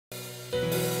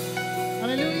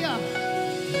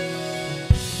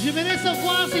J'aimerais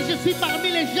savoir si je suis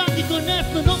parmi les gens qui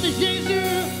connaissent le nom de Jésus.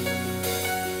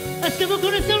 Est-ce que vous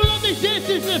connaissez le nom de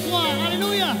Jésus ce soir?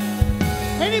 Alléluia.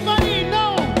 Anybody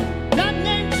know that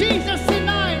name Jesus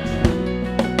tonight?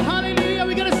 Hallelujah.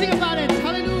 We're going to sing about it.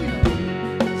 Hallelujah.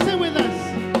 Sing with us.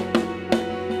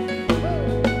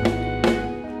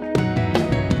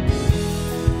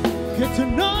 Que ton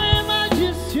nom est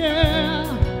magicien,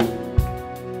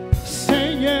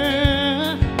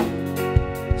 Seigneur,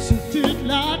 sur toute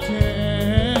la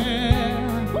terre.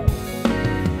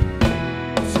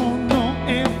 Son nom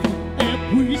est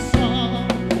puissant,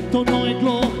 ton nom est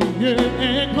glorieux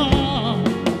et grand.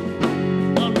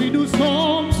 En lui nous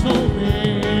sommes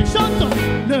sauvés. Chantons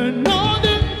le nom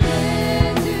de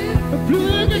Jésus,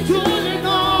 plus que tous les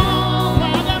noms.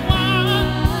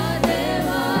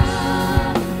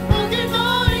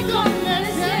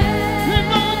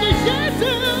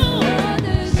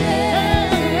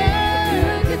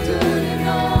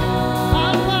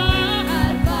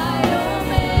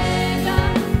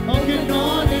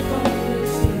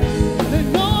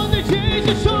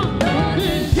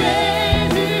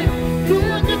 Jésus,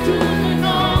 plus que tous les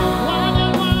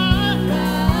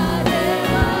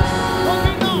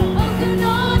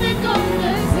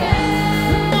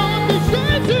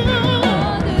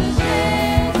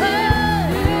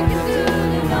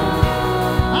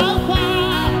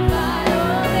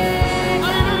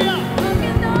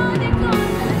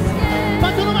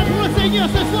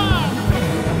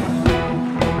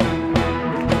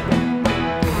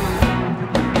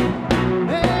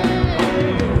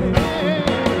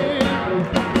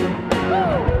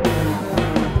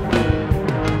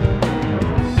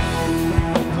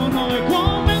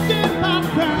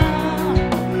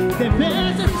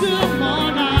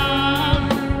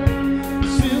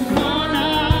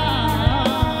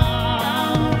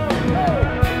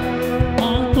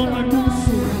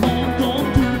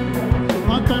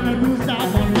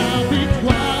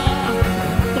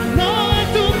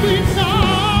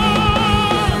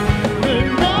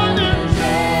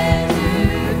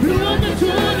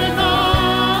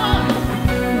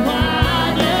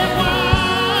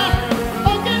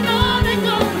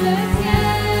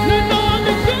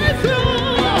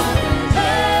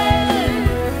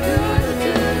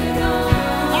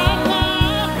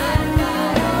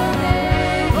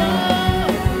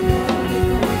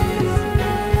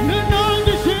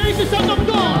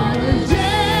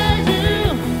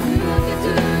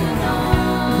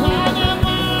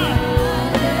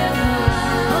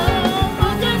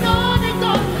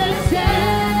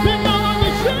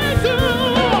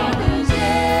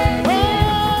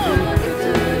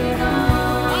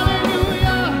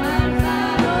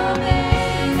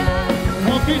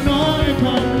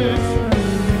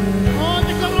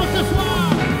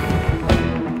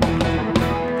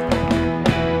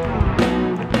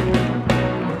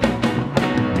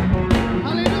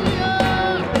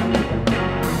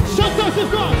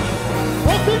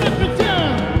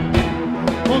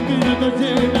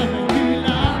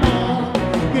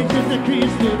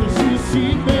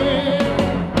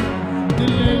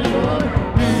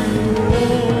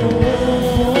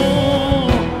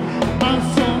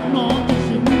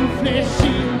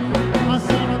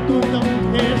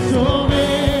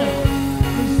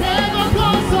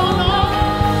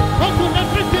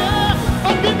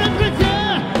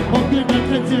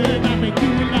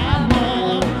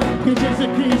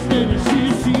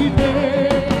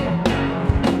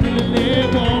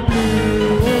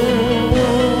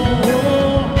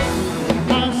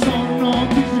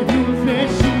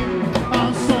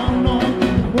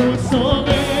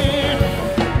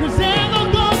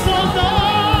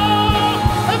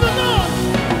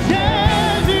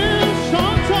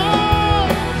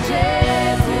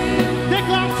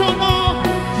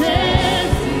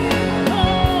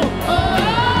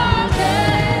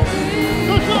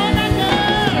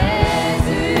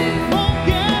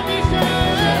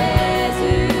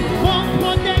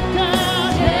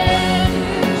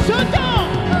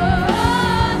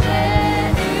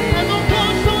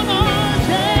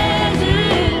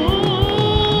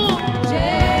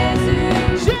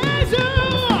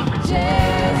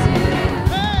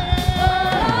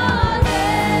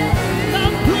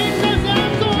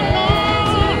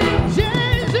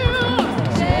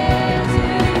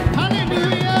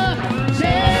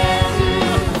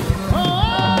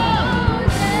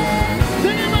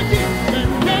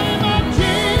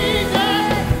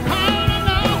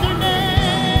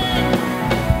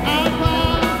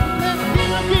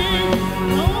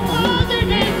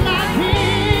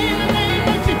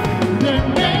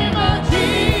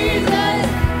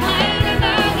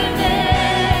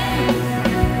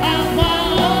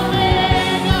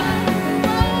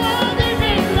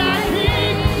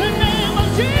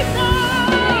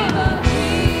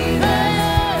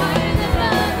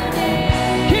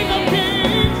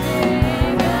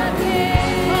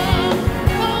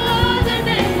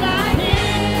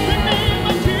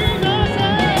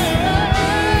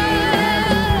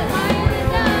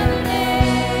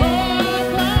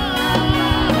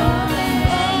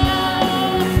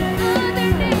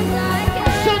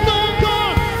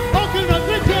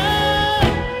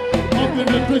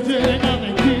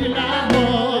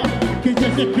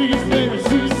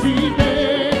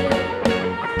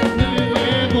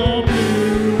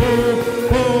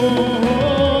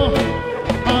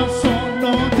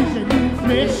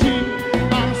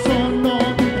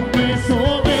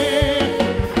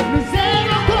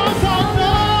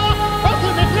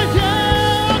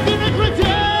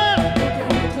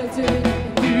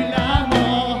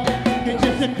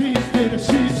Christ est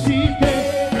ressuscité.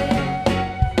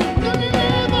 Je ne vivrai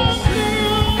plus.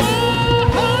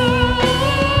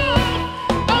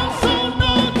 En son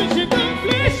nom que j'ai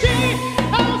réfléchi,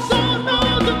 en son nom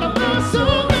que m'a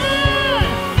sauvé.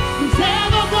 Nous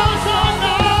invoquons son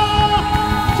nom,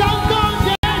 chantons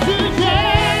Jésus,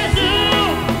 Jésus,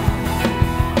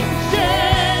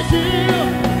 Jésus,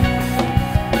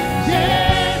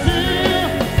 Jésus,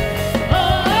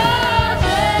 oh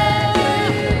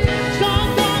Jésus,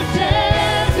 chantons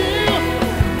Jésus,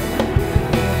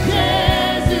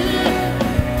 Jésus,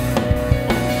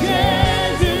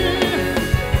 Jésus,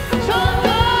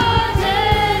 chantons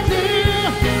Jésus,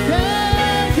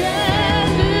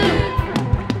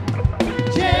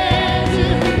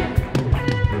 Jésus,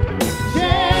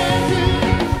 Jésus,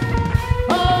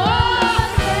 oh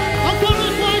encore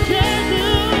une fois Jésus,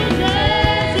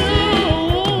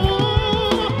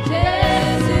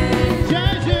 Jésus,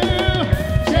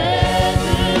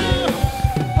 Jésus,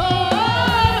 oh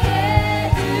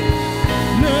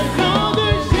le nom de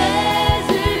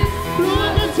Jésus, plus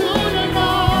que tout le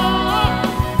nom,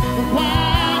 roi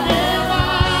des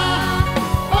rois,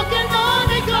 aucun nom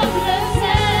n'est comme le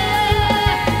sien.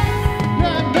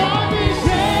 Le nom de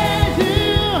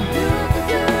Jésus,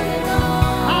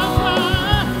 Alpha,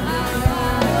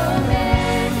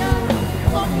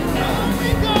 aucun nom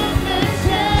n'est comme le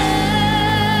sien.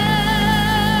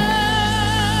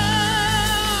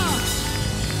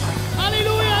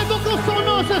 Alléluia, invoquons son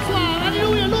nom ce soir.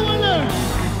 Alléluia, louons-le.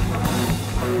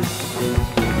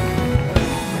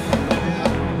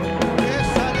 Yes,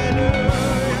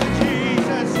 hallelujah,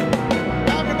 Jesus.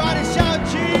 Everybody shout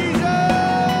Jesus.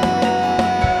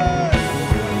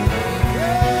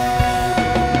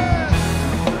 Yes.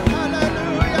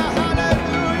 Hallelujah,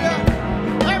 hallelujah.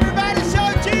 Everybody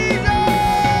shout Jesus.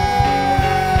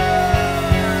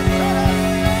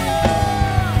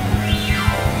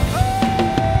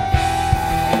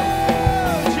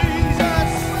 Oh,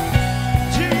 Jesus.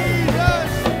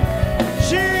 Jesus.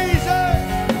 Jesus.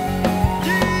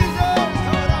 Jesus.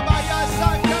 Harabaya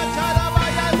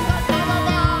sakatarabaya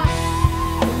sakaraba.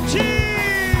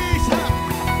 Jesus.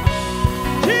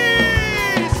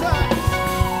 Jesus.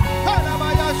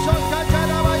 Harabaya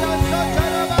sakatarabaya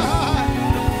sakaraba.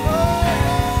 Oh.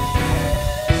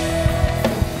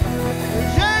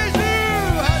 Jesus.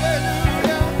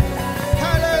 Hallelujah.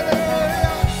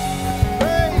 Hallelujah.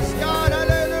 Praise God.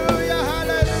 Hallelujah.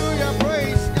 Hallelujah.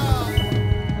 Praise God.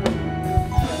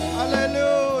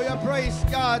 Hallelujah. Praise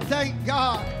God. Thank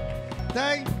God.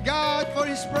 Thank God for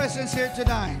His presence here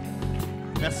tonight.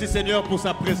 Merci Seigneur pour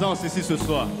sa présence ici ce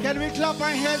soir. Can we clap our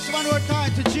hands one more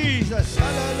time to Jesus?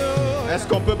 Hallelujah. Est-ce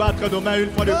qu'on peut battre nos mains une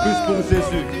fois de plus pour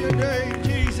Jésus? Glory to your name,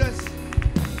 Jesus.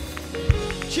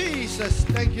 Jesus.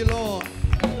 Thank you, Lord.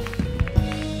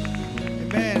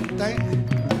 Amen.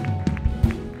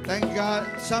 Thank God.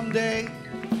 Someday,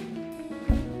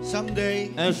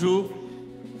 Un jour,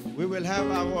 we will have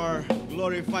our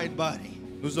glorified body.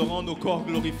 nous aurons nos corps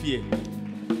glorifiés.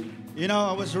 You know,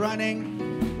 I was running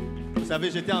Vous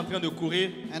savez, j'étais en train de courir.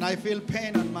 and I feel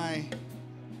pain on my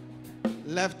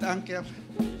left ankle.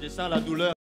 Je sens la douleur